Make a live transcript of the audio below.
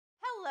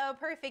Hello,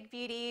 Perfect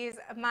Beauties.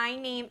 My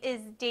name is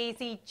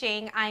Daisy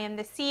Jing. I am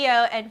the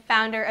CEO and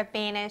founder of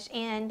Banish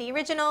and the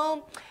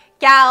original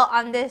gal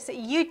on this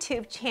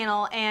YouTube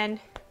channel. And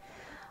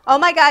oh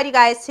my God, you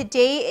guys,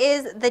 today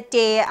is the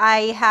day.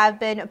 I have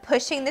been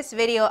pushing this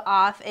video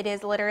off. It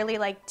is literally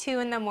like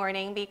 2 in the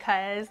morning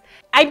because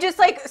I'm just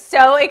like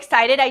so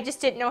excited. I just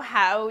didn't know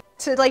how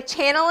to like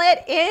channel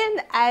it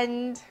in,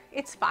 and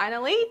it's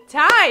finally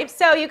time.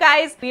 So you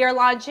guys, we are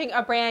launching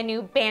a brand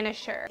new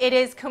Banisher. It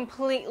is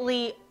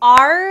completely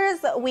ours.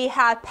 We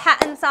have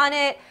patents on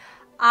it.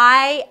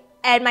 I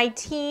and my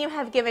team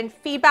have given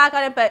feedback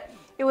on it, but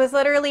it was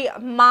literally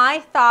my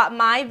thought,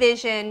 my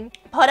vision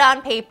put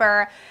on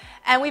paper.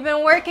 And we've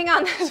been working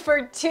on this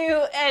for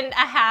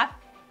 2.5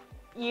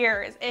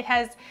 years. It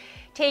has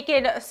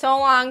taken so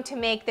long to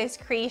make this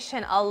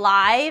creation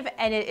alive,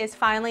 and it is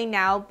finally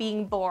now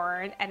being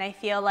born. And I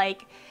feel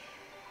like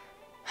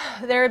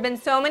there have been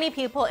so many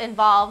people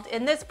involved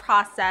in this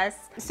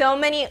process, so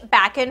many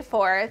back and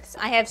forths.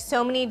 I have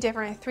so many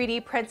different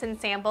 3D prints and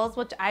samples,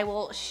 which I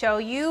will show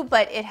you,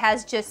 but it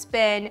has just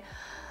been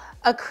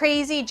a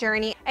crazy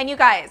journey. And you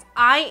guys,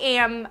 I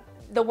am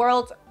the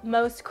world's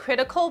most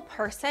critical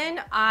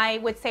person. I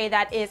would say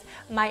that is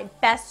my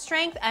best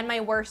strength and my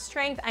worst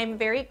strength. I'm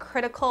very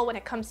critical when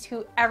it comes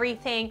to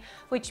everything,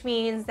 which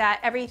means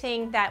that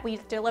everything that we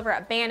deliver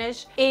at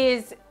Banish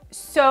is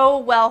so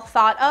well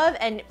thought of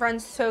and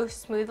runs so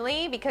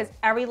smoothly because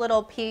every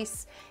little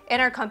piece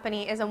in our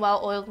company is a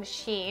well-oiled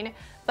machine.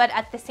 But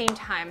at the same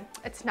time,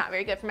 it's not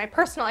very good for my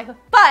personal life.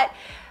 But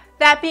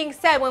that being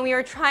said, when we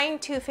were trying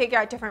to figure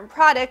out different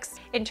products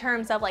in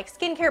terms of like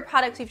skincare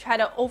products, we've tried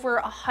over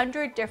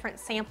 100 different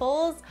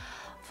samples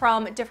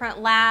from different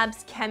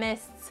labs,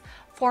 chemists,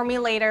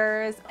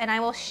 formulators, and I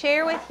will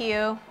share with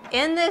you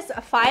in this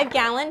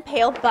 5-gallon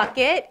pail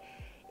bucket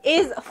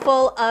is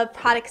full of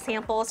product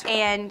samples,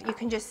 and you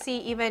can just see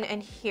even in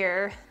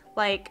here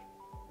like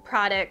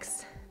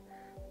products.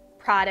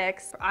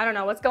 I don't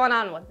know what's going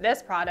on with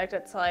this product.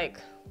 It's like,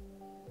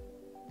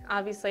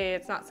 obviously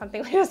it's not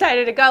something we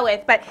decided to go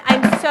with, but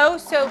I'm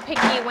so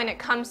picky when it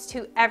comes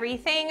to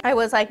everything. I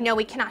was like, no,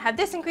 we cannot have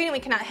this ingredient,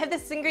 we cannot have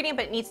this ingredient,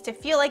 but it needs to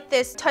feel like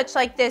this, touch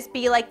like this,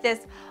 be like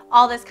this,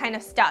 all this kind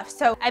of stuff.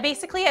 So I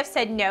basically have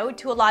said no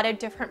to a lot of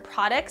different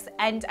products,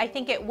 and I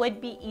think it would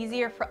be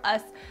easier for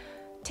us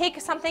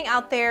take something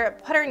out there,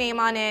 put our name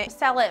on it,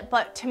 sell it.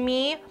 But to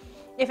me,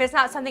 if it's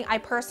not something I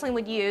personally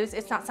would use,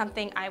 it's not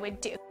something I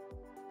would do.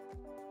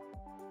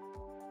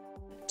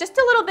 Just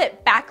a little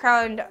bit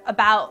background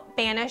about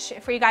Banish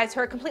for you guys who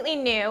are completely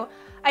new.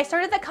 I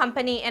started the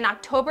company in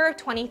October of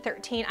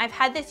 2013. I've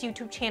had this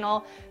YouTube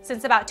channel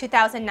since about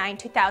 2009,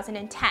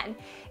 2010.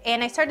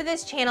 And I started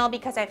this channel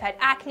because I've had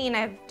acne and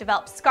I've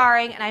developed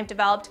scarring and I've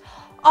developed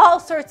all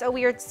sorts of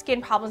weird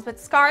skin problems, but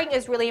scarring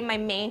is really my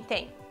main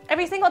thing.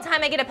 Every single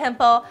time I get a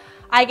pimple,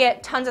 I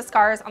get tons of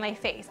scars on my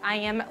face. I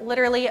am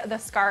literally the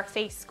scar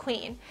face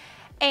queen.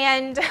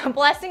 And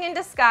blessing in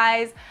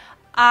disguise,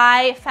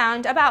 I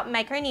found about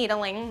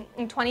microneedling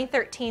in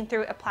 2013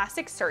 through a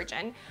plastic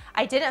surgeon.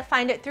 I didn't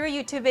find it through a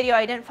YouTube video.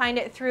 I didn't find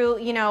it through,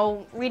 you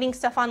know, reading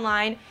stuff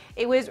online.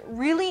 It was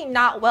really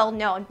not well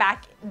known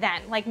back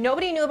then. Like,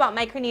 nobody knew about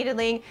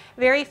microneedling.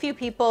 Very few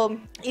people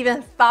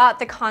even thought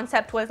the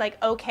concept was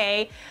like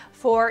okay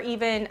for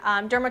even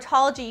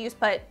dermatology use,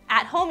 but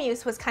at home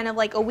use was kind of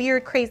like a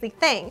weird, crazy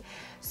thing.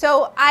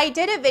 So I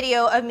did a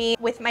video of me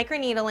with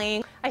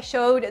microneedling. I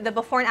showed the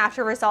before and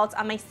after results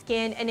on my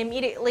skin, and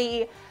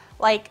immediately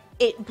like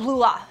it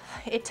blew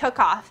off, it took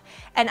off.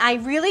 And I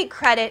really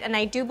credit, and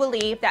I do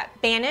believe that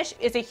Banish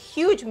is a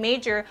huge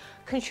major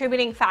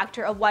contributing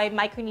factor of why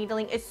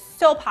microneedling is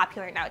so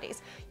popular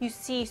nowadays. You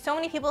see so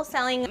many people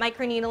selling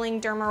microneedling,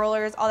 derma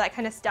rollers, all that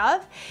kind of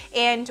stuff.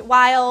 And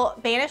while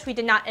Banish, we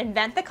did not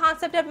invent the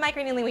concept of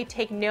microneedling, we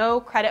take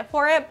no credit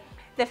for it.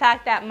 The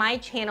fact that my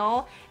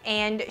channel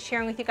and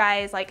sharing with you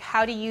guys like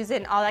how to use it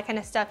and all that kind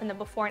of stuff in the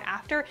before and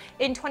after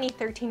in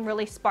 2013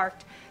 really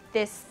sparked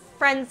this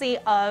frenzy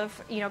of,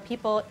 you know,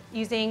 people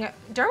using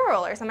derma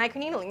rollers and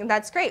microneedling, and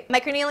that's great.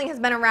 Microneedling has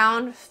been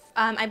around,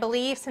 I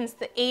believe, since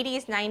the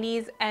 80s,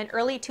 90s, and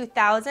early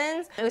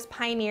 2000s. It was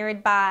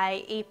pioneered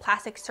by a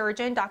plastic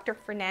surgeon, Dr.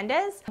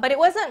 Fernandez, but it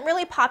wasn't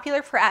really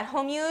popular for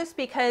at-home use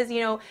because, you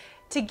know,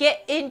 to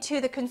get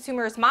into the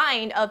consumer's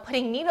mind of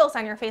putting needles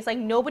on your face, like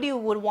nobody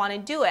would want to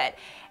do it.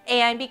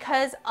 And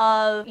because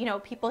of, you know,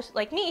 people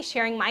like me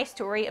sharing my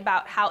story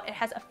about how it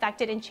has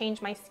affected and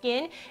changed my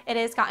skin, it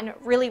has gotten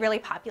really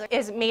popular. It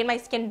has made my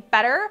skin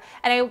better,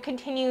 and I will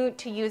continue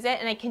to use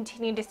it, and I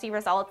continue to see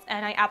results,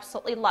 and I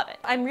absolutely love it.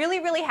 I'm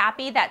really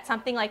happy that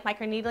something like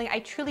microneedling, I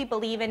truly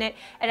believe in it.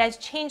 It has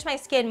changed my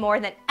skin more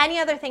than any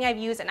other thing I've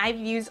used, and I've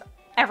used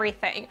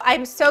everything.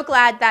 I'm so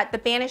glad that the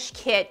Banish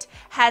kit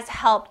has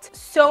helped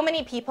so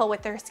many people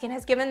with their skin,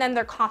 has given them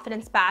their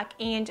confidence back,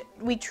 and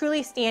we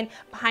truly stand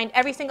behind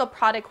every single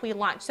product we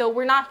launch. So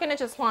we're not gonna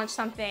just launch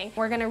something.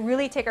 We're gonna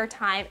really take our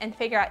time and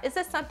figure out, is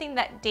this something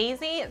that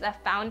Daisy, the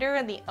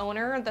founder, the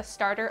owner, the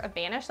starter of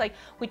Banish, like,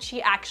 would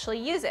she actually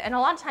use it? And a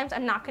lot of times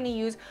I'm not gonna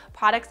use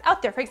products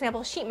out there. For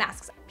example, sheet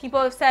masks.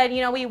 People have said, you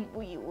know, we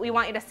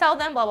want you to sell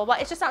them, blah, blah, blah.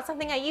 It's just not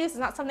something I use. It's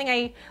not something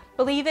I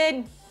believe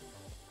in.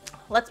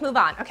 Let's move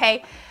on,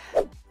 okay?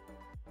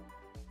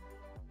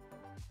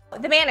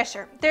 The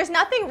Banisher. There's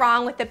nothing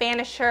wrong with the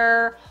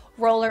Banisher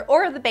Roller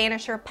or the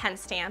Banisher Pen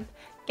Stamp.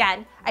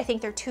 Again, I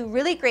think they're two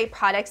really great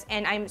products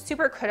and I'm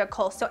super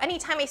critical. So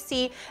anytime I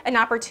see an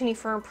opportunity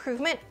for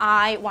improvement,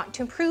 I want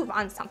to improve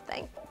on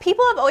something.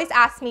 People have always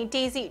asked me,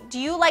 Daisy, do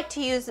you like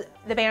to use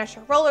the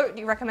Banisher Roller? Do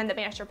you recommend the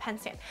Banisher Pen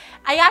Stamp?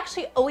 I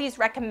actually always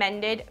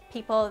recommended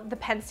people the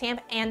Pen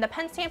Stamp, and the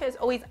Pen Stamp is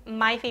always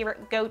my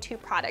favorite go-to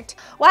product.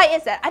 Why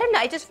is that? I don't know.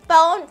 I just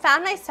found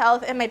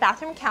myself in my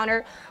bathroom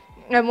counter.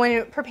 And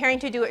when preparing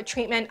to do a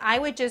treatment, I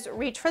would just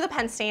reach for the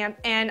Pen Stamp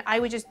and I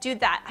would just do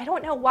that. I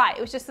don't know why.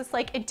 It was just this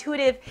like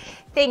intuitive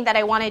thing that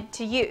I wanted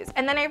to use.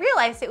 And then I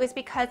realized it was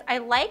because I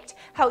liked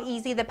how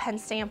easy the Pen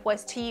Stamp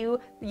was to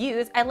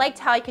use. I liked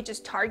how I could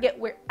just target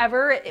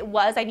wherever it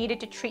was I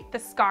needed to treat the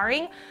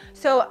scarring.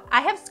 So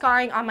I have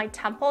scarring on my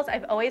temples.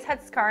 I've always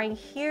had scarring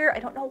here. I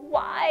don't know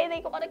why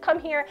they want to come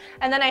here.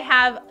 And then I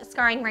have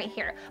scarring right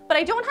here. But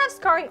I don't have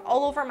scarring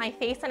all over my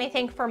face. And I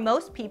think for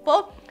most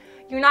people,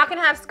 you're not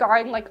gonna have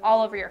scarring like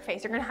all over your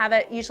face. You're gonna have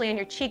it usually on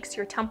your cheeks,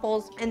 your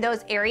temples, and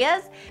those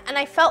areas. And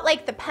I felt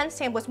like the Pen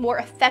Stamp was more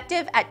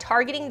effective at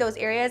targeting those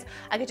areas.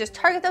 I could just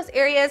target those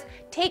areas,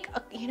 take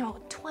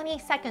 20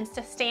 seconds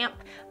to stamp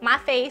my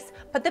face,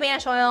 put the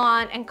Banish oil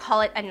on, and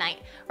call it a night,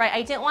 right?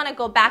 I didn't wanna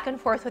go back and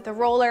forth with the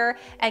roller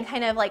and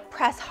kind of like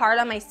press hard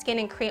on my skin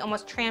and create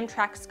almost tram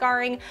track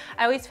scarring.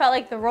 I always felt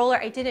like the roller,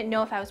 I didn't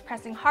know if I was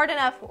pressing hard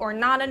enough or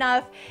not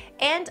enough.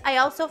 And I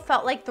also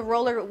felt like the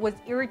roller was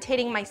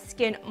irritating my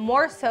skin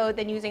more so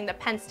than using the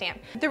Pen Stamp.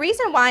 The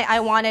reason why I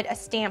wanted a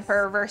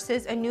stamper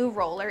versus a new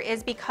roller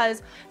is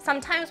because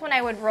sometimes when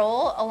I would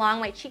roll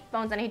along my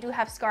cheekbones, and I do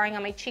have scarring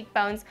on my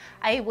cheekbones,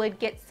 I would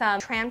get some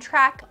tram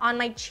track on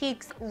my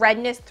cheeks,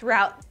 redness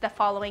throughout the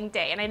following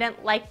day, and I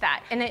didn't like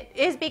that. And it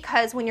is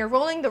because when you're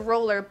rolling the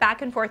roller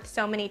back and forth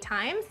so many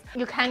times,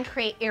 you can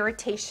create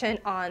irritation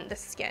on the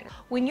skin.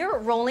 When you're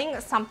rolling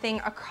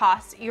something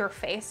across your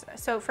face,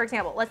 so for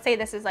example, let's say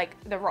this is like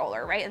the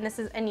roller, right? And this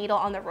is a needle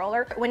on the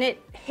roller. When it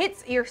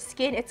hits your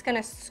skin, it's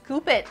gonna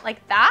scoop it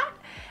like that,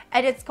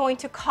 and it's going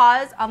to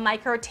cause a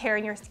micro tear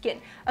in your skin.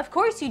 Of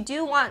course, you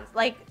do want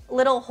like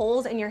little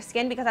holes in your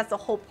skin because that's the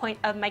whole point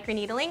of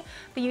microneedling,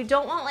 but you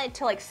don't want it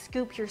to like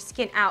scoop your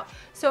skin out.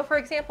 So for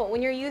example,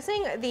 when you're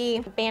using the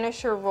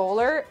Banisher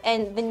Roller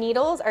and the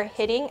needles are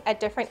hitting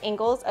at different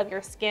angles of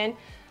your skin,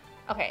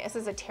 okay, this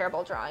is a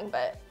terrible drawing,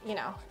 but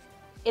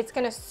it's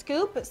gonna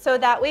scoop, so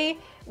that way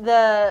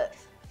the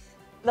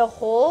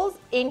holes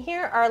in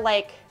here are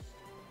like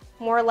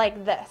more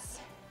like this.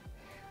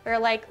 They're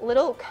like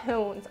little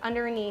cones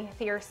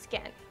underneath your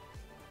skin.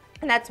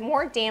 And that's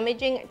more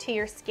damaging to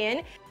your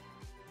skin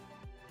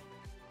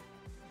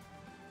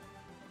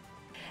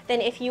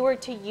than if you were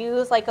to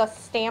use like a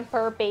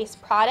stamper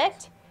based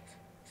product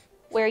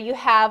where you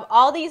have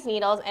all these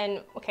needles,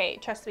 and okay,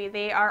 trust me,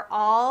 they are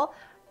all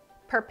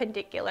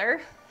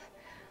perpendicular.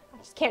 I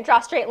just can't draw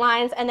straight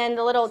lines, and then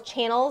the little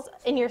channels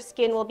in your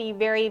skin will be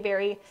very,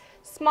 very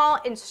small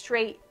and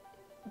straight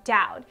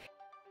down.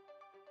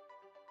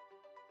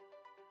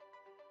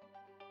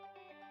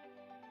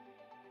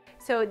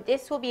 So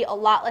this will be a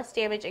lot less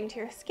damaging to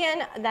your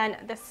skin than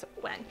this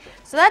one.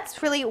 So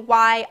that's really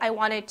why I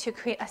wanted to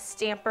create a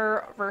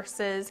stamper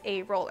versus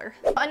a roller.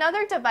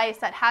 Another device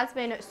that has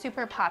been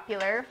super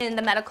popular in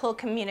the medical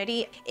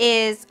community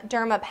is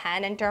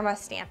DermaPen and derma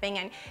stamping.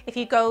 And if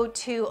you go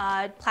to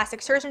a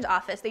plastic surgeon's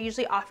office, they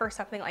usually offer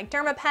something like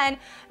DermaPen. And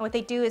what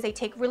they do is they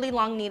take really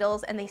long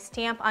needles and they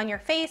stamp on your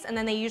face, and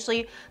then they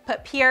usually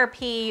put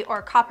PRP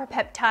or copper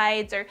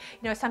peptides or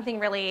something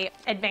really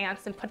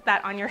advanced and put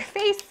that on your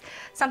face.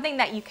 Something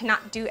that you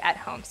cannot do at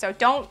home. So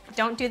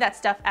don't do that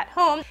stuff at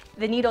home.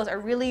 The needles are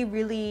really,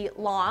 really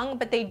long,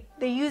 but they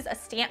use a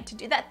stamp to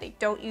do that. They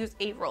don't use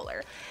a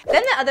roller.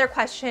 Then the other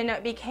question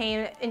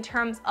became in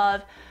terms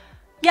of,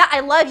 yeah,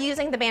 I love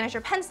using the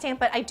Banisher Pen Stamp,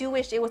 but I do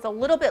wish it was a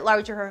little bit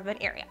larger of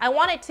an area. I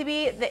want it to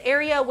be the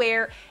area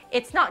where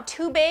it's not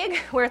too big,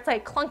 where it's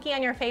like clunky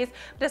on your face,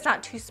 but it's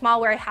not too small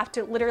where I have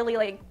to literally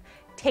like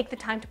take the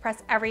time to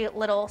press every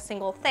little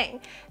single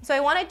thing. So I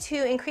wanted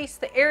to increase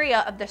the area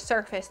of the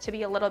surface to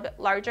be a little bit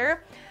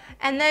larger.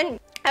 And then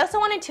I also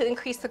wanted to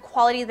increase the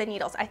quality of the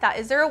needles. I thought,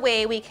 is there a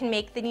way we can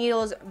make the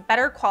needles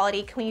better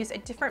quality? Can we use a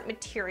different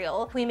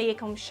material? Can we make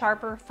them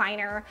sharper,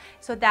 finer?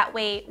 So that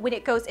way, when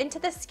it goes into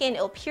the skin,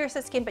 it'll pierce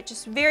the skin, but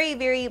just very,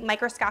 very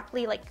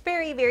microscopically, like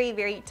very, very,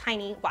 very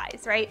tiny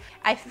wise, right?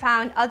 I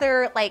found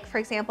other, like for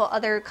example,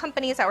 other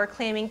companies that were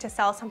claiming to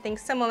sell something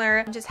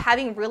similar, just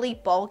having really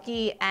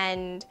bulky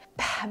and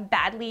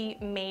badly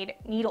made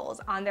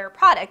needles on their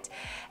product.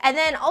 And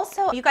then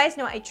also, you guys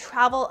know I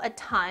travel a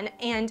ton,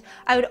 and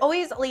I would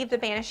always leave the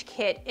Banish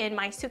kit in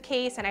my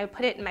suitcase, and I would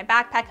put it in my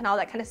backpack and all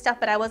that kind of stuff.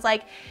 But I was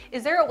like,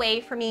 is there a way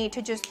for me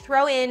to just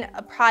throw in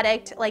a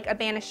product like a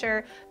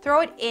Banisher,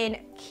 throw it in,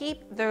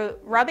 keep the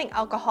rubbing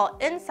alcohol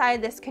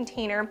inside this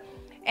container,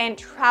 and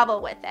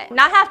travel with it?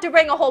 Not have to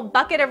bring a whole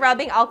bucket of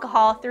rubbing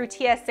alcohol through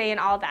TSA and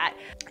all that.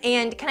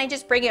 And can I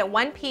just bring it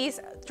one piece,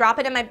 drop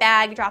it in my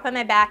bag, drop it in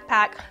my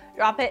backpack,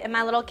 drop it in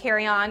my little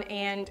carry-on,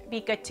 and be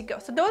good to go.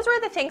 So those were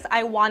the things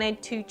I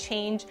wanted to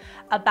change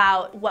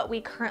about what we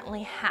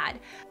currently had.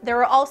 There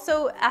were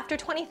also, after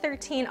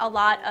 2013, a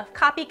lot of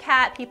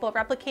copycat people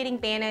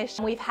replicating Banish.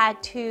 We've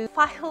had to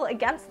file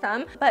against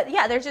them. But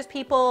yeah, there's just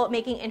people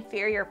making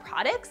inferior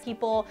products,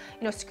 people,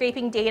 you know,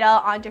 scraping data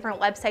on different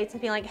websites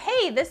and being like,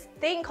 hey, this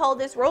thing called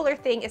this roller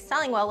thing is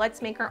selling well,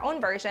 let's make our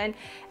own version.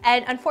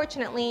 And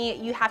unfortunately,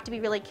 you have to be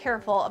really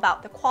careful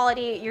about the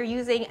quality you're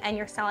using and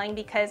you're selling,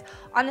 because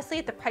honestly,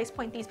 at the price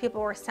point these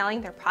people were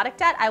selling their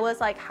product at, I was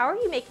like, how are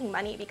you making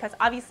money? Because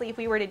obviously if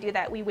we were to do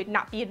that, we would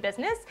not be in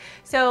business.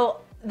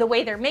 So the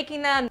way they're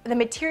making them, the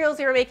materials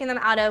they were making them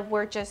out of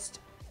were just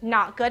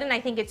not good. And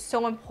I think it's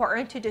so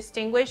important to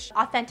distinguish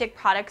authentic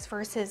products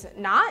versus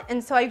not.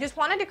 And so I just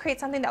wanted to create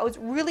something that was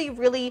really,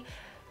 really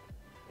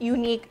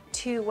unique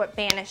to what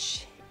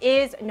Banish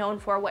is known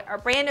for, what our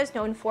brand is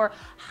known for.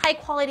 High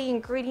quality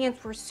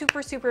ingredients. We're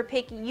super, super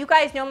picky. You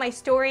guys know my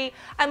story.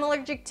 I'm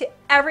allergic to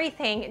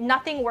everything.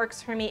 Nothing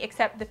works for me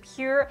except the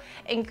pure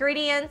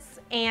ingredients,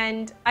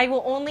 and I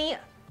will only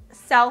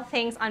sell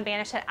things on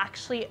Banish that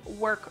actually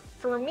work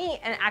for me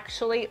and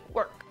actually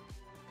work.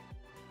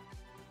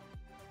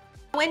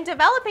 When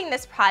developing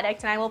this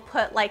product, and I will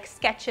put like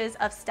sketches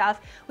of stuff,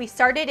 we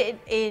started it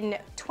in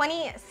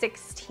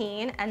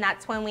 2016, and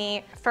that's when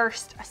we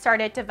first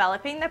started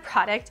developing the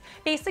product.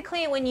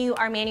 Basically, when you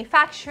are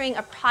manufacturing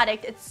a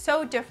product, it's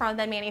so different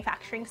than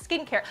manufacturing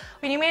skincare.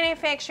 When you're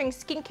manufacturing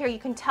skincare, you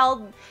can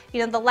tell,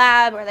 you know, the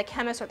lab or the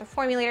chemist or the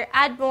formulator,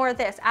 add more of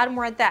this, add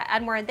more of that,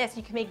 add more of this.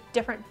 You can make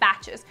different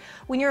batches.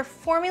 When you're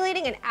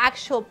formulating an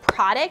actual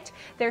product,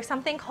 there's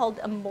something called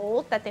a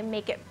mold that they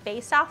make it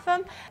based off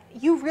of.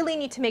 You really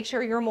need to make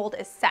sure your mold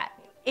is set.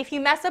 If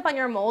you mess up on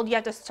your mold, you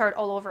have to start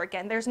all over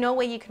again. There's no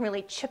way you can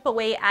really chip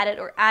away at it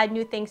or add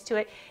new things to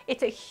it.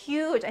 It's a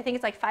huge, I think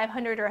it's like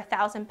 500 or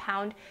 1,000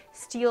 pound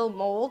steel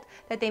mold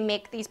that they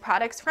make these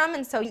products from,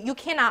 and so you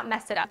cannot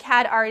mess it up.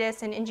 CAD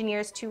artists and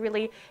engineers to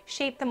really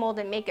shape the mold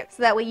and make it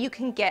so that way you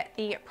can get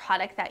the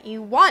product that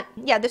you want.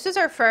 Yeah, this is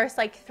our first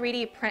like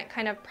 3D print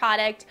kind of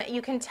product.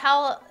 You can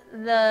tell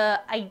the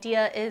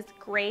idea is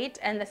great,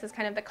 and this is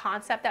kind of the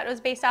concept that it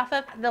was based off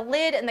of. The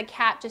lid and the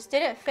cap just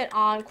didn't fit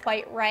on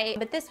quite right,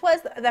 but this was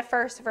the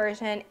first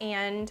version,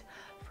 and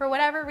for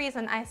whatever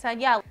reason I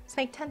said, yeah, let's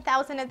make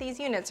 10,000 of these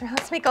units, or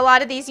let's make a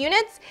lot of these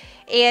units,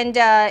 and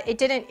it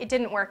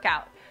didn't work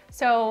out.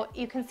 So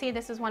you can see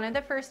this is one of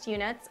the first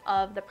units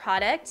of the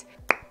product.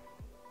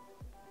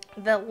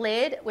 The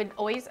lid would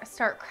always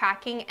start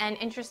cracking, and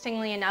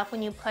interestingly enough,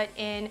 when you put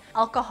in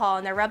alcohol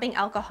and they're rubbing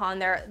alcohol in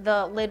there,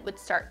 the lid would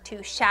start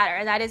to shatter,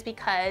 and that is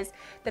because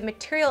the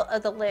material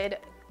of the lid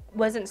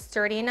wasn't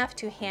sturdy enough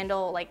to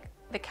handle like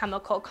the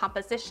chemical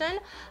composition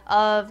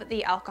of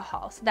the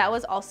alcohol. So that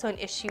was also an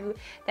issue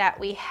that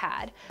we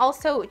had.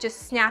 Also,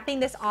 just snapping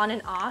this on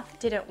and off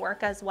didn't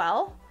work as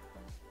well.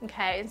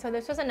 Okay, and so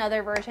this was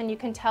another version. You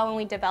can tell when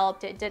we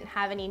developed it didn't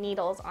have any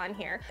needles on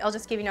here. I'll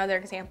just give you another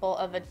example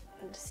of a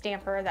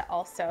stamper that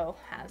also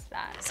has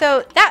that.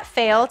 So that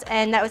failed,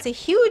 and that was a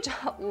huge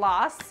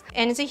loss.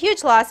 And it's a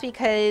huge loss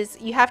because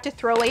you have to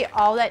throw away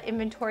all that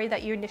inventory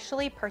that you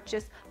initially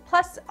purchased,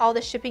 plus all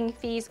the shipping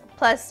fees,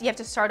 plus you have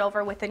to start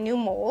over with a new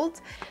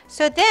mold.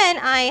 So then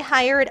I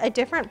hired a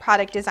different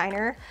product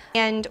designer,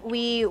 and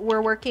we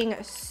were working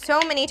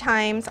so many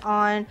times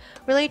on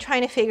really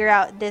trying to figure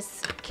out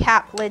this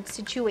cap lid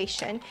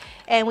situation.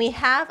 And we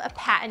have a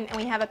patent, and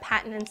we have a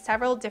patent in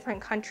several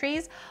different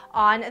countries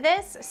on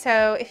this.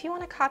 So if you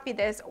want to copy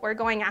this, we're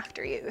going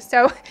after you.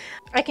 So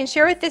I can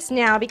share with this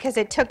now because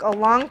it took a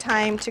long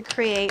time to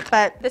create,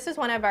 but this is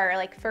one of our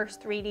like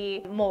first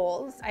 3D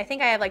molds. I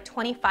think I have like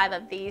 25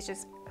 of these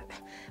just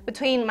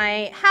between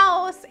my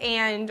house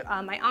and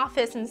my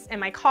office and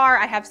my car.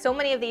 I have so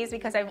many of these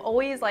because I've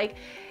always like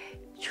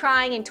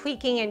trying and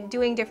tweaking and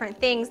doing different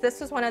things.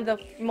 This was one of the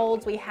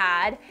molds we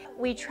had.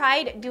 We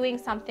tried doing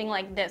something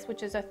like this,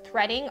 which is a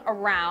threading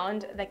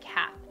around the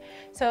cap.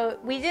 So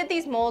we did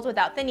these molds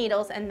without the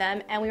needles in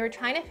them, and we were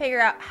trying to figure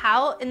out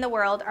how in the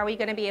world are we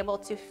going to be able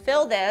to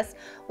fill this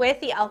with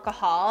the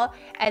alcohol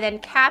and then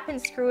cap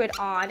and screw it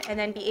on and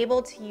then be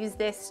able to use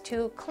this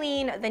to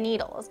clean the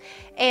needles.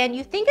 And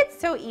you think it's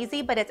so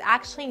easy, but it's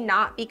actually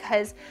not,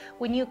 because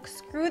when you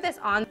screw this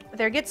on,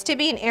 there gets to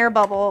be an air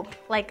bubble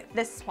like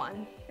this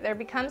one. There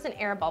becomes an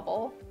air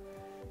bubble.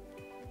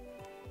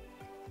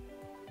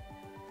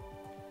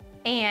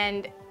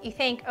 And you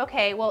think,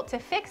 okay, well, to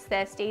fix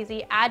this,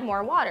 Daisy, add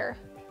more water.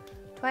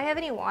 Do I have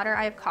any water?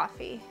 I have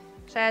coffee.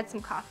 Should I add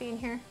some coffee in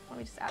here? Let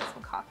me just add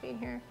some coffee in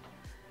here.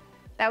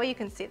 That way you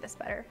can see this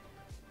better.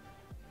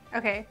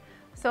 Okay,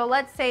 so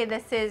let's say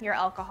this is your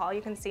alcohol.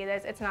 You can see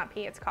this, it's not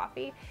pee, it's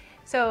coffee.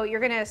 So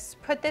you're gonna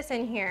put this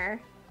in here.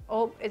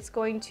 Oh, it's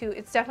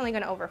definitely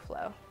gonna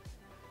overflow.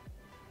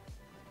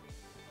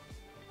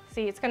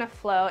 See, it's gonna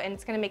flow and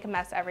it's gonna make a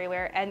mess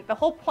everywhere. And the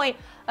whole point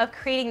of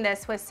creating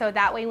this was so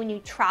that way when you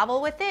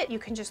travel with it, you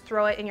can just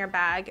throw it in your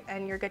bag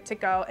and you're good to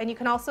go. And you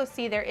can also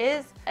see there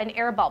is an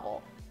air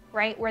bubble,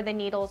 right, where the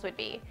needles would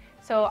be.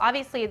 So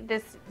obviously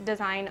this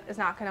design is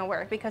not gonna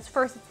work because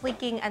first it's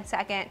leaking and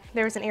second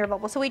there's an air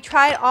bubble. So we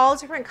tried all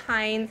different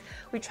kinds.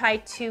 We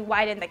tried to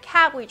widen the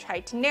cap, we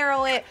tried to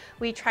narrow it,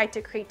 we tried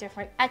to create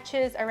different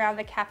etches around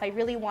the cap. I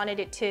really wanted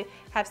it to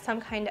have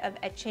some kind of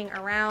etching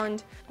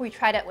around. We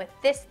tried it with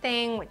this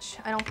thing, which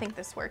I don't think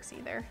this works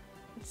either.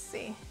 Let's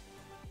see.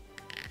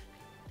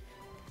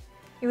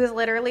 It was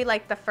literally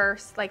like the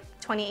first, like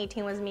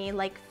 2018 was me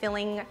like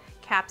filling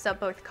caps up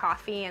with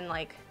coffee and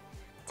like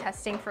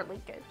testing for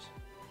leakage.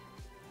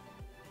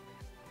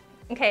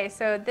 Okay,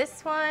 so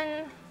this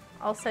one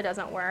also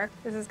doesn't work.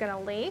 This is gonna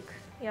leak.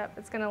 Yep,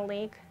 it's gonna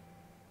leak.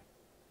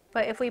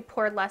 But if we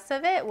pour less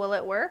of it, will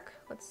it work?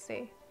 Let's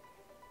see.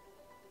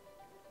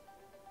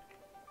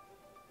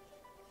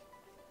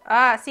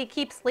 Ah, see, it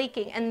keeps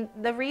leaking. And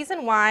the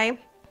reason why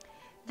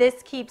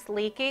this keeps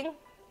leaking,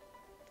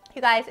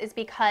 you guys, is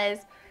because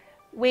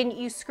when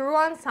you screw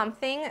on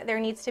something, there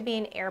needs to be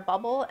an air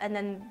bubble, and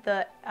then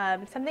the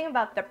something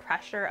about the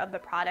pressure of the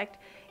product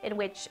in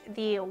which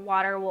the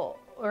water will,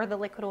 or the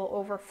liquid will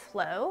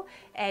overflow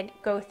and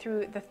go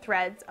through the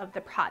threads of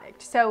the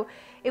product. So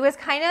it was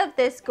kind of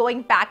this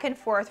going back and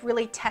forth,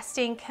 really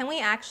testing, can we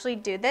actually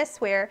do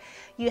this where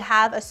you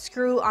have a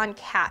screw on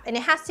cap? And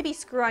it has to be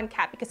screw on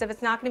cap, because if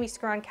it's not gonna be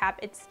screw on cap,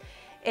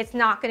 it's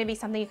not gonna be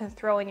something you can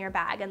throw in your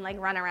bag and like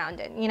run around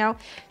in, you know?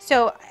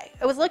 So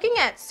I was looking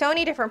at so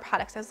many different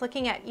products. I was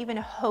looking at even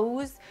a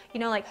hose, you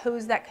know, like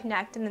hose that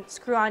connect and then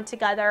screw on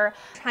together,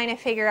 trying to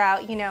figure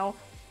out, you know,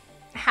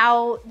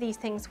 how these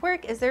things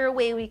work. Is there a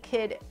way we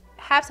could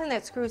have something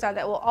that screws on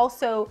that will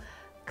also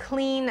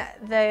clean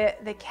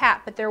the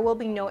cap, but there will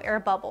be no air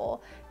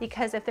bubble?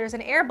 Because if there's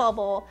an air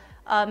bubble,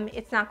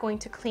 it's not going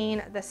to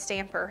clean the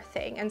stamper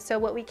thing. And so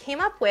what we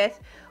came up with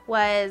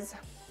was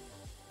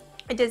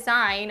a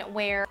design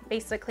where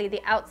basically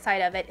the outside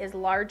of it is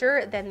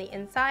larger than the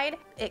inside.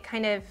 It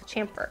kind of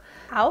chamfer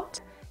out,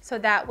 so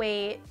that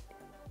way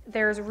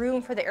there's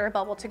room for the air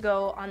bubble to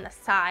go on the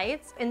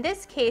sides. In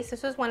this case,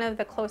 this was one of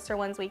the closer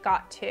ones we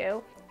got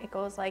to. It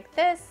goes like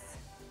this,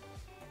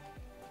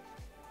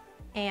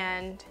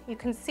 and you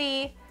can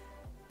see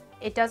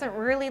it doesn't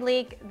really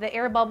leak. The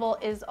air bubble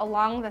is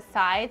along the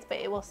sides, but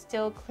it will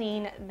still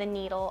clean the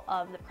needle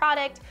of the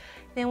product.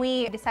 Then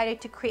we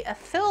decided to create a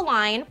fill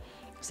line,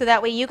 so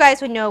that way you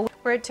guys would know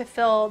where to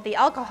fill the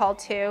alcohol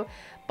to.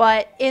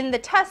 But in the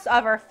test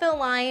of our fill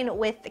line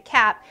with the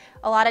cap,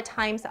 a lot of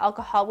times the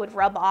alcohol would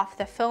rub off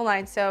the fill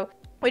line. So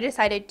we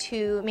decided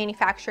to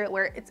manufacture it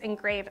where it's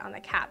engraved on the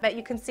cap. But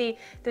you can see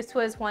this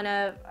was one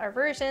of our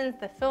versions.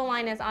 The fill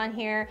line is on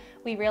here.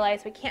 We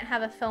realized we can't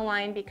have a fill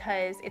line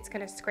because it's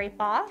gonna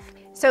scrape off.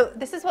 So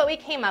this is what we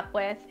came up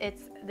with.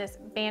 It's this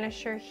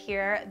Banisher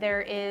here.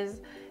 There is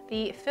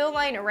the fill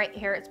line right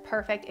here. It's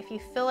perfect. If you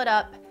fill it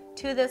up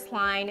to this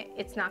line,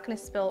 it's not gonna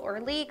spill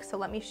or leak. So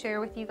let me share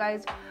with you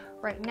guys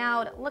right now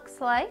what it looks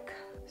like.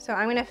 So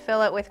I'm gonna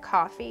fill it with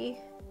coffee.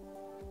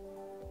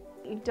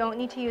 You don't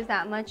need to use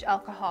that much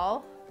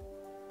alcohol.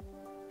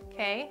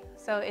 Okay,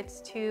 so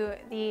it's to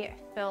the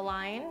fill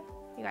line,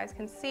 you guys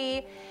can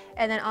see.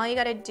 And then all you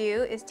gotta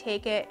do is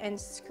take it and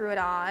screw it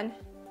on,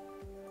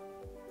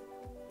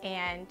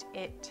 and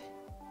it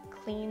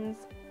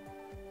cleans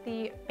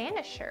the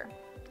Banisher.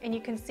 And you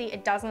can see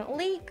it doesn't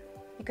leak.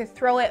 You could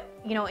throw it,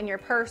 you know, in your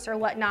purse or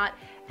whatnot.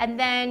 And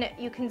then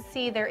you can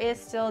see there is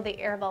still the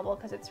air bubble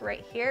because it's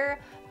right here.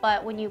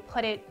 But when you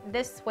put it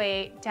this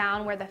way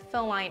down where the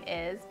fill line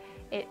is,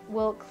 it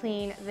will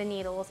clean the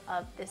needles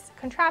of this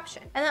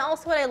contraption. And then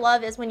also what I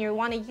love is when you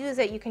want to use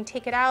it, you can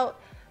take it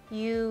out,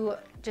 you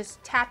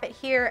just tap it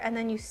here, and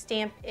then you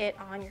stamp it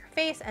on your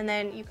face, and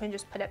then you can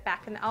just put it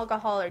back in the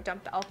alcohol or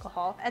dump the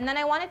alcohol. And then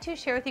I wanted to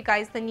share with you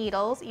guys the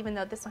needles, even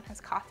though this one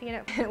has coffee in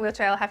it, which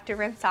I'll have to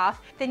rinse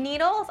off. The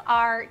needles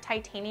are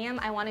titanium.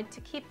 I wanted to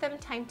keep them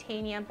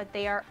titanium, but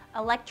they are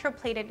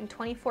electroplated in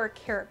 24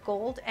 karat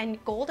gold.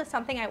 And gold is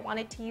something I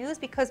wanted to use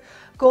because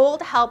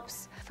gold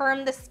helps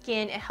firm the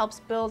skin. It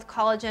helps build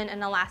collagen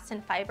and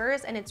elastin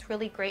fibers, and it's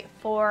really great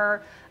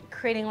for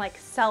creating like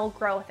cell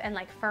growth and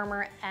like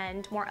firmer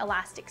and more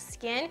elastic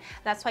skin.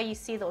 That's why you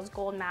see those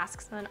gold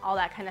masks and all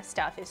that kind of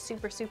stuff is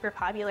super, super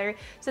popular.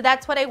 So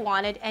that's what I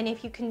wanted. And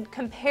if you can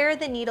compare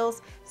the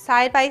needles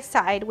side by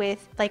side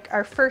with like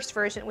our first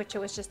version, which it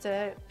was just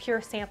a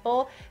pure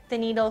sample, the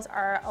needles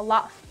are a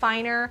lot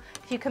finer.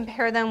 If you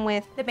compare them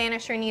with the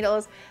Banisher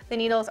needles, the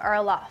needles are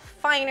a lot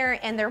finer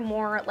and they're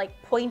more like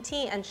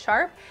pointy and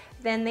sharp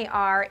than they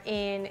are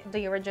in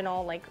the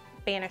original like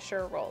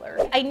Banisher Roller.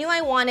 I knew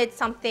I wanted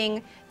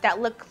something that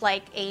looked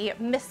like a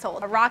missile,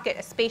 a rocket,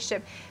 a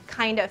spaceship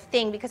kind of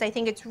thing, because I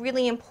think it's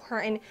really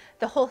important.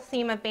 The whole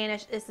theme of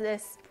Banish is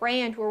this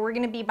brand where we're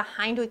gonna be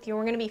behind with you.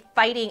 We're gonna be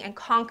fighting and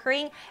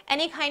conquering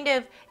any kind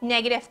of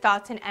negative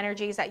thoughts and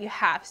energies that you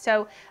have.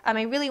 So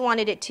I really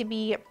wanted it to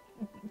be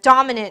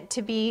dominant,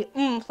 to be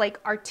like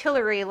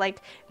artillery,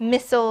 like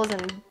missiles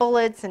and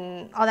bullets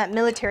and all that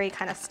military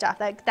kind of stuff.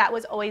 Like that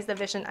was always the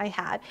vision I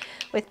had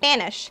with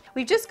Banish.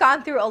 We've just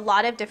gone through a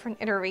lot of different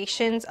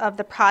iterations of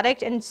the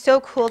product, and it's so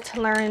cool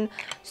to learn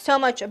so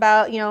much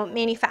about, you know,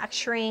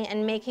 manufacturing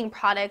and making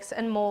products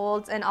and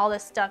molds and all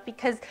this stuff,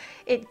 because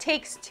it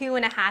takes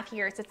 2.5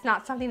 years. It's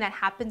not something that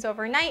happens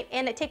overnight,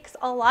 and it takes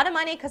a lot of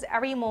money because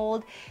every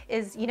mold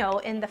is, you know,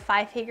 in the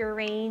 5-figure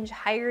range.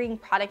 Hiring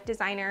product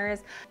designers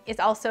is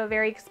also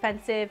very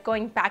expensive,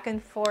 going back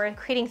and forth,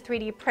 creating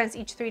 3D prints.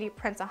 Each 3D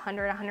print's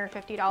 $100,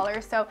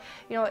 $150. So,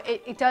 you know,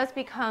 it does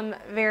become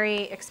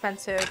very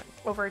expensive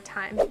over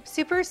time.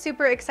 Super,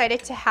 super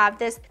excited to have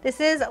this. This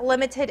is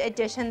limited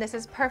edition. This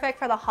is perfect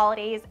for the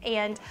holidays.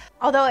 And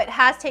although it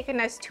has taken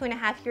us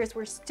 2.5 years,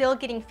 we're still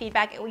getting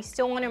feedback and we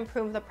still want to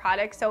improve the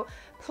product. So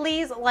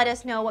please let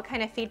us know what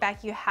kind of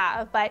feedback you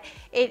have. But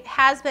it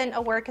has been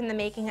a work in the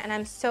making, and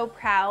I'm so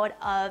proud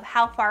of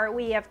how far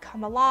we have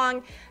come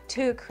along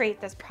to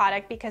create this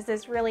product, because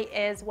this really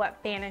is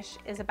what Banish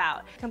is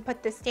about. You can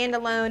put this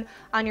standalone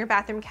on your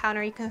bathroom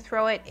counter. You can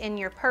throw it in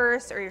your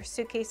purse or your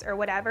suitcase or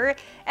whatever.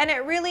 And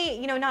it really,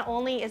 you know, not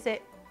only is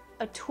it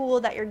a tool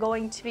that you're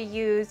going to be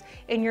used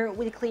in your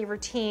weekly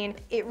routine,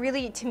 it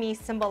really, to me,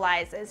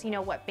 symbolizes, you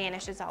know, what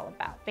Banish is all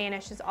about.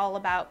 Banish is all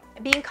about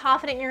being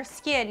confident in your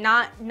skin,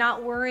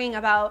 not worrying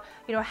about,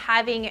 you know,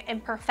 having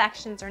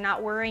imperfections, or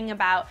not worrying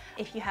about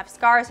if you have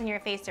scars on your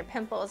face or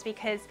pimples,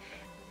 because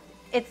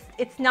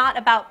it's not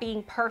about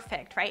being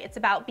perfect, right? It's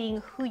about being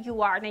who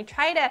you are. And I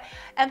try to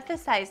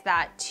emphasize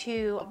that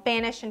to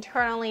Banish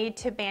internally,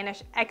 to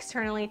Banish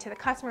externally, to the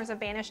customers of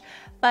Banish.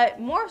 But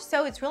more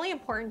so, it's really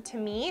important to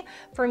me,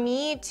 for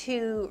me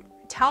to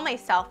tell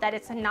myself that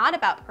it's not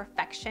about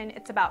perfection,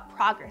 it's about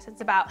progress.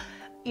 It's about,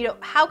 you know,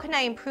 how can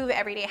I improve it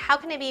every day? How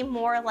can I be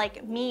more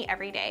like me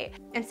every day?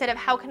 Instead of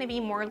how can I be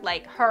more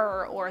like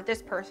her or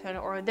this person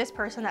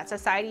that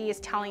society is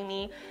telling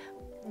me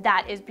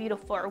that is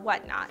beautiful or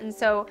whatnot. And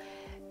so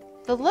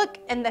the look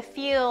and the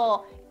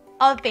feel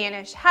of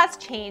Banish has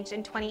changed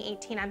in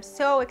 2018. I'm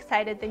so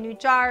excited. The new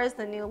jars,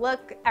 the new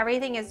look,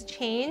 everything has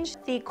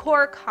changed. The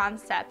core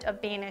concept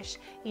of Banish,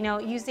 you know,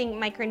 using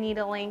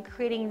microneedling,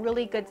 creating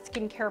really good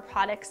skincare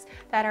products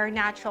that are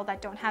natural,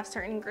 that don't have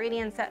certain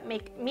ingredients that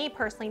make me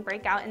personally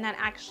break out and that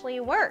actually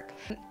work.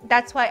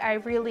 That's why I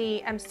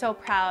really am so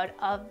proud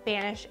of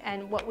Banish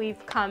and what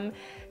we've come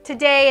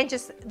today, and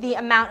just the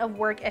amount of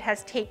work it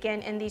has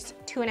taken in these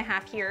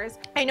 2.5 years.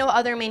 I know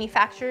other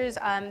manufacturers,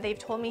 they've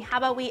told me, how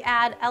about we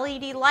add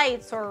LED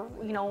lights, or,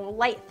 you know,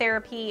 light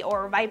therapy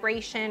or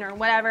vibration or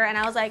whatever, and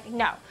I was like,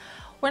 no,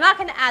 we're not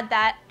gonna add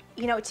that.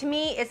 You know, to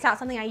me, it's not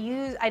something I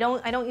use. I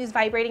don't use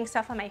vibrating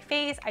stuff on my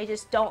face. I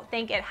just don't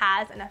think it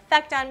has an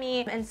effect on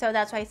me. And so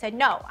that's why I said,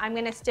 no, I'm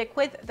gonna stick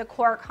with the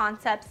core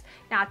concepts,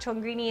 natural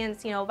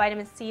ingredients, you know,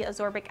 vitamin C,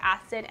 ascorbic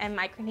acid, and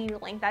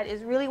microneedling. That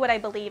is really what I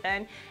believe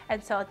in.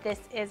 And so this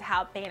is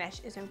how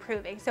Banish is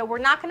improving. So we're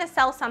not gonna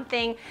sell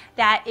something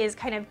that is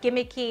kind of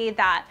gimmicky,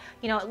 that,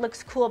 you know, it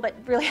looks cool, but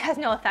really has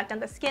no effect on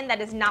the skin.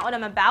 That is not what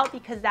I'm about,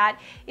 because that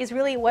is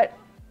really what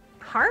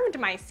harmed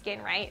my skin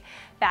right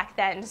back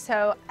then.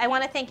 So I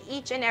want to thank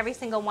each and every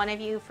single one of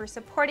you for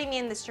supporting me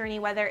in this journey,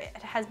 whether it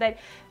has been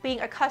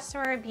being a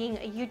customer, being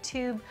a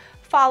YouTube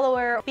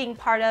follower, being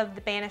part of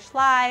the Banish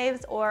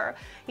lives, or,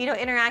 you know,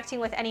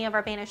 interacting with any of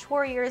our Banish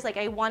warriors. Like,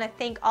 I want to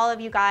thank all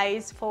of you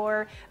guys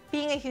for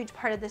being a huge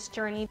part of this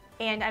journey.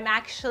 And I'm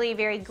actually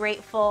very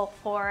grateful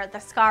for the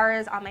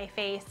scars on my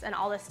face and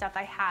all the stuff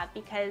I have,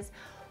 because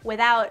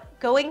without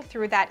going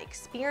through that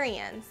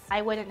experience,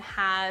 I wouldn't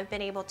have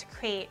been able to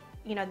create,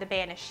 you know, the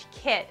Banish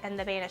kit and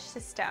the Banish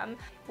system,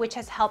 which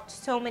has helped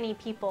so many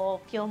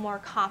people feel more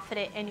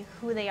confident in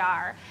who they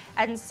are.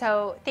 And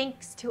so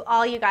thanks to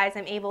all you guys,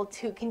 I'm able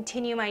to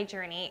continue my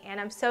journey, and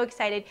I'm so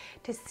excited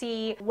to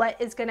see what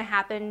is going to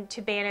happen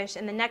to Banish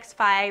in the next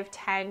 5,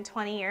 10,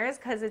 20 years,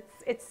 because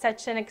it's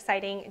such an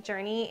exciting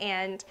journey.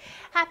 And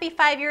happy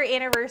 5-year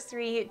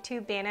anniversary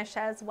to Banish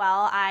as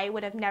well. I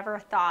would have never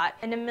thought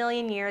in a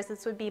million years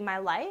this would be my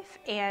life.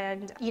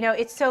 And, you know,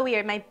 it's so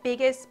weird. My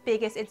biggest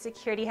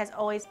insecurity has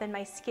always been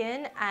my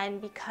skin,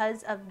 and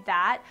because of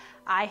that,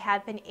 I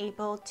have been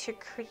able to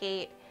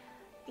create,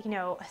 you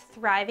know, a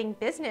thriving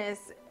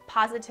business,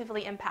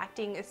 positively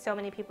impacting so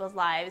many people's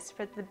lives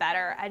for the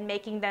better and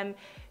making them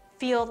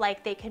feel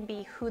like they can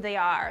be who they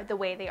are, the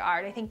way they are.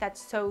 And I think that's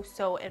so,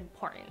 so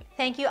important.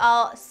 Thank you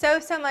all so,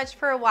 so much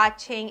for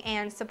watching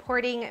and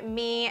supporting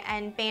me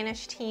and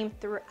Banish team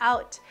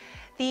throughout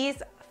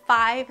these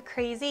 5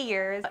 crazy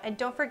years. And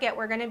don't forget,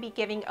 we're gonna be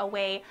giving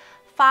away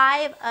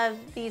 5 of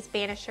these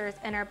Banishers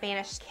in our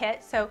Banish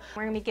kit. So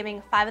we're gonna be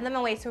giving 5 of them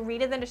away. So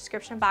read in the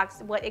description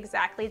box what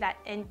exactly that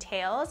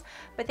entails.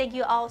 But thank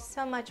you all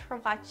so much for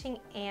watching,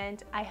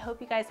 and I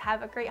hope you guys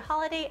have a great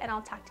holiday, and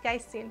I'll talk to you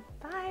guys soon.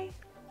 Bye.